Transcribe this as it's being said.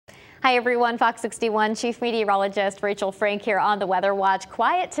Hi everyone, Fox 61 Chief Meteorologist Rachel Frank here on the Weather Watch.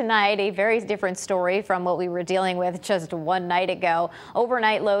 Quiet tonight, a very different story from what we were dealing with just one night ago.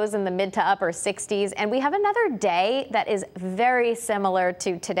 Overnight lows in the mid to upper 60s, and we have another day that is very similar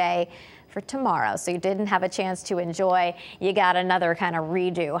to today for tomorrow. So you didn't have a chance to enjoy. You got another kind of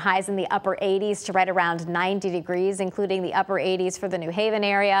redo. Highs in the upper 80s to right around 90 degrees, including the upper 80s for the New Haven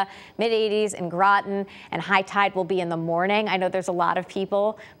area, mid 80s in Groton, and high tide will be in the morning. I know there's a lot of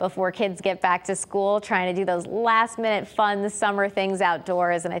people before kids get back to school trying to do those last minute fun summer things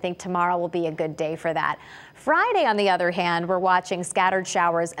outdoors, and I think tomorrow will be a good day for that. Friday, on the other hand, we're watching scattered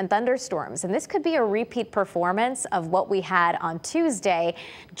showers and thunderstorms, and this could be a repeat performance of what we had on Tuesday.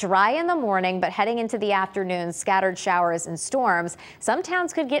 Dry in the morning, but heading into the afternoon, scattered showers and storms. Some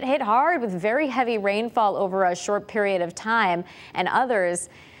towns could get hit hard with very heavy rainfall over a short period of time, and others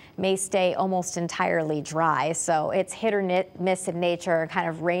may stay almost entirely dry. So it's hit or miss in nature, kind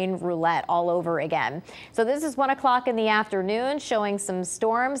of rain roulette all over again. So this is 1 o'clock in the afternoon, showing some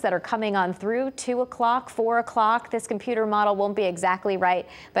storms that are coming on through 2 o'clock, 4 o'clock. This computer model won't be exactly right,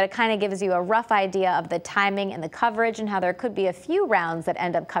 but it kind of gives you a rough idea of the timing and the coverage and how there could be a few rounds that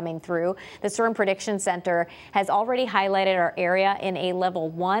end up coming through. The Storm Prediction Center has already highlighted our area in a level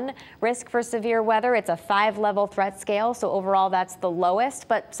 1 risk for severe weather. It's a 5-level threat scale, so overall that's the lowest,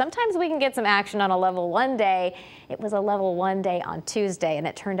 but sometimes we can get some action on a level 1 day. It was a level 1 day on Tuesday, and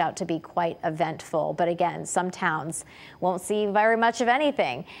it turned out to be quite eventful. But again, some towns won't see very much of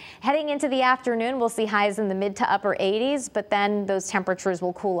anything. Heading into the afternoon, we'll see highs in the mid to upper 80s, but then those temperatures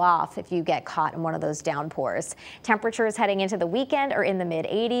will cool off if you get caught in one of those downpours. Temperatures heading into the weekend are in the mid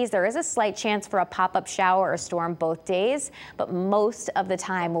 80s. There is a slight chance for a pop-up shower or storm both days, but most of the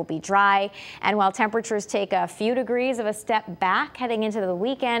time will be dry. And while temperatures take a few degrees of a step back heading into the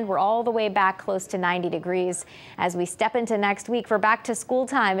weekend, we're all the way back close to 90 degrees. As we step into next week for back to school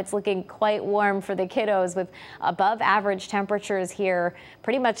time, it's looking quite warm for the kiddos with above average temperatures here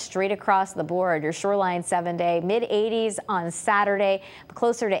pretty much straight across the board. Your shoreline 7-day, mid 80s on Saturday,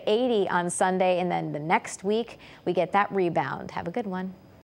 closer to 80 on Sunday, and then the next week we get that rebound. Have a good one.